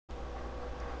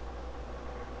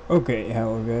Okay,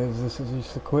 hello guys, this is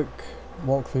just a quick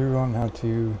walkthrough on how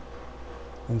to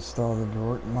install the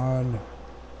Jorvik mod.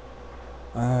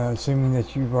 Assuming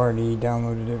that you've already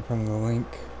downloaded it from the link.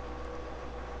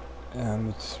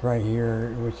 It's right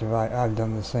here, which I've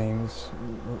done the same. It's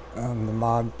the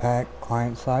mod pack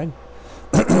client side.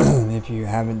 If you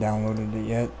haven't downloaded it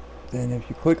yet, then if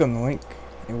you click on the link,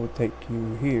 it will take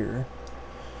you here.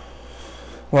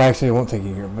 Well, actually, it won't take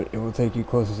you here, but it will take you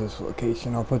close to this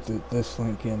location. I'll put this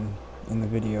link in the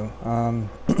video.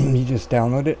 You just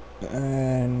download it,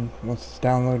 and once it's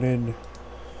downloaded,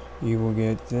 you will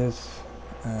get this.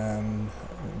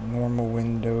 Normal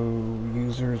window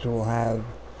users will have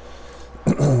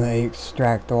a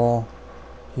extract all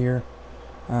here.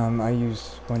 I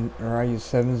use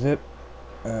 7-zip.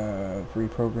 Free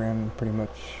program pretty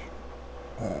much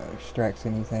extracts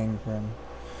anything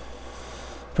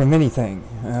from anything.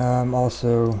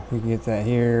 Also, you can get that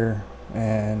here,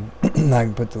 and I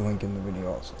can put the link in the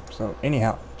video also. So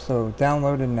anyhow, so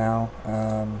downloaded now.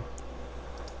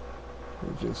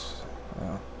 Just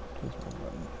one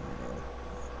button.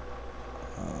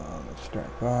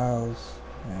 Extract files,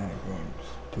 and it goes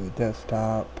to the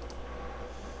desktop.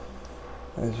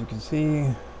 As you can see,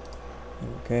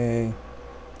 okay,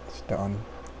 it's done.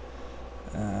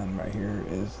 Right here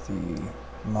is the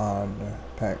mod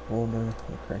pack folder,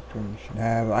 the correct one you should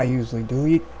have. I usually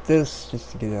delete this just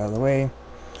to get it out of the way.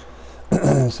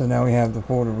 So now we have the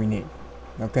folder we need.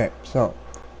 Okay, so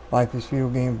Life is Feudal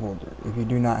game folder. If you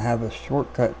do not have a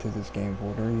shortcut to this game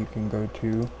folder, you can go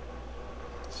to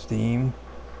Steam,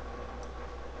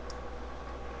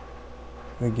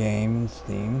 the game in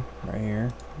Steam, right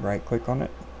here, right click on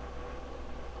it,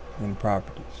 then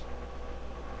properties.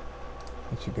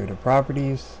 Once you go to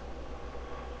properties,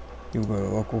 you'll go to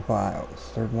local files,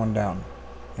 third one down,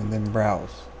 and then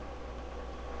browse,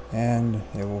 and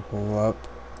it will pull up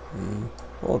the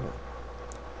folder.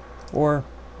 Or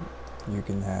you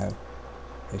can have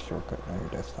a shortcut on your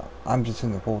desktop. I'm just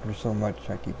in the folder so much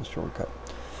I keep a shortcut.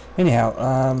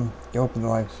 Anyhow, you open the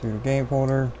Life is Feudal game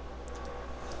folder.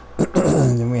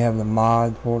 Then we have the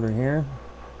mod folder here.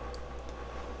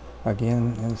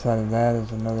 Again, inside of that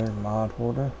is another mod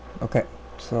folder. Okay,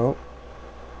 so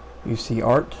you see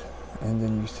art, and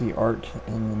then you see art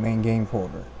in the main game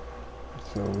folder.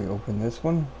 So we open this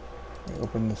one, we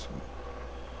open this one.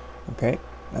 Okay,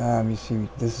 you see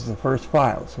this is the first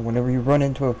file. So whenever you run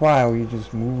into a file, you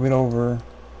just move it over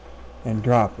and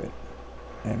drop it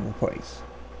and replace.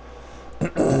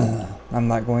 I'm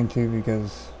not going to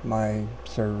because my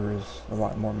server is a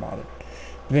lot more modded.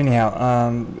 But anyhow,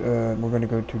 we're going to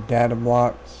go to data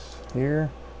blocks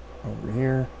here, over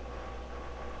here,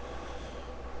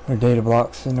 or data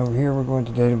blocks, and over here we're going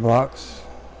to data blocks.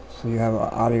 So you have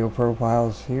audio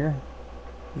profiles here.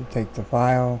 You take the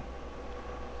file,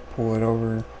 pull it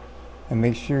over, and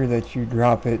make sure that you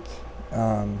drop it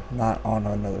not on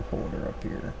another folder up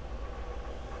here.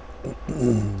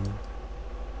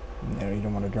 You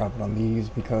don't want to drop it on these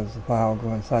because the file will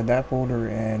go inside that folder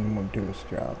and won't do its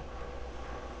job.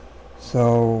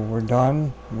 So we're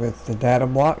done with the data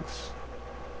blocks.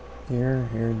 Here,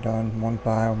 done. One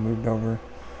file moved over.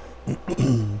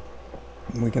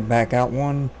 We can back out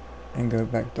one and go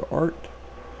back to art.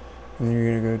 And then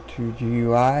you're going to go to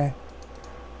GUI.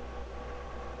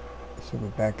 So we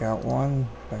back out one,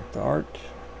 back to art,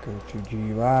 go to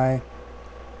GUI,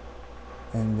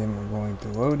 and then we're going to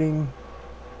loading.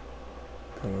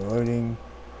 Go to loading,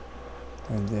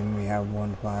 and then we have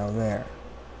one file there.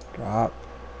 Drop,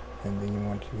 and then you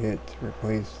want to hit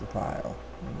replace the file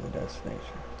in the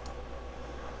destination.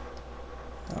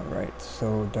 Alright,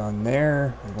 so done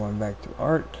there. I'm going back to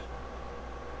art.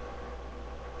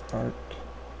 Art.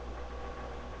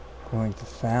 Going to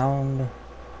sound.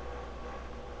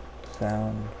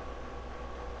 Sound.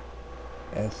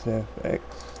 SFX.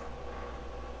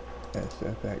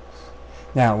 SFX.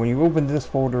 Now, when you open this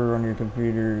folder on your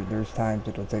computer, there's times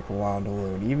it'll take a while to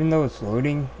load. Even though it's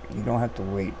loading, you don't have to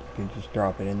wait. You can just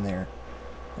drop it in there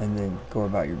and then go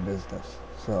about your business.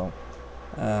 So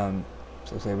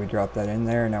say we drop that in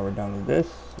there, now we're done with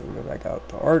this. So we go back out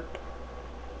to art.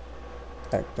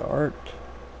 Back to art.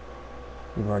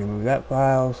 We've already moved that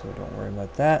file, so don't worry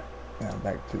about that. Now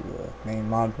back to the main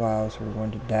mod file, so we're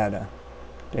going to data.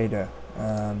 Data.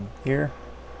 Here.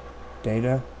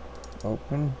 Data.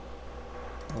 Open.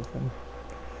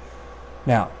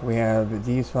 Now we have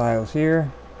these files here,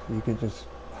 so you could just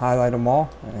highlight them all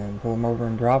and pull them over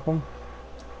and drop them,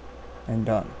 and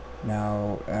done.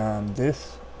 Now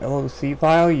this LOC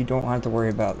file you don't have to worry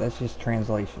about. That's just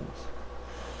translations,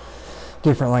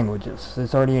 different languages.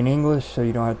 It's already in English, so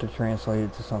you don't have to translate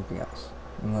it to something else.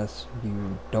 unless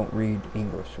you don't read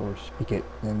English or speak it,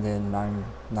 and then I'm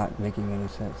not making any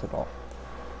sense at all.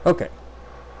 Okay,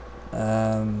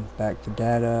 back to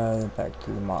data, back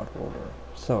to the mod folder.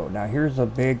 So now here's a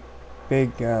big, pay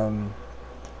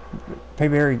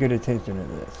very good attention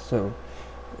to this. So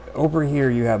over here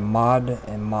you have mod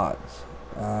and mods.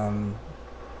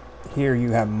 Here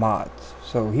you have mods.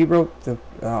 So he wrote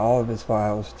all of his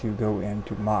files to go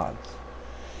into mods.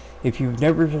 If you've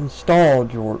never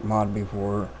installed Jorvik mod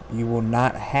before, you will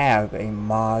not have a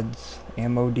mods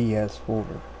MODS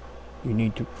folder. You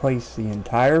need to place the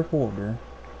entire folder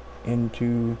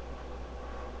into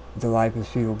the Life is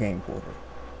Feudal game folder,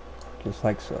 just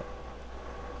like so,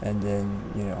 and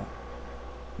then, you know,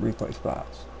 replace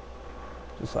files,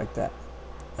 just like that.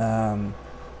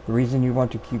 The reason you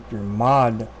want to keep your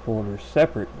mod folder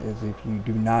separate is if you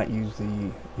do not use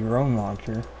your own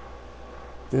launcher,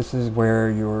 this is where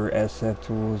your SF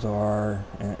tools are,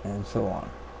 and so on.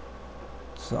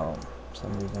 So, for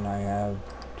some reason I have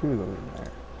 2 of those in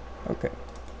there. Okay.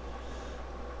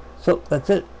 So, that's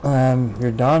it.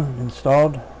 You're done,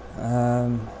 installed.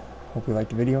 Hope you liked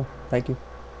the video. Thank you.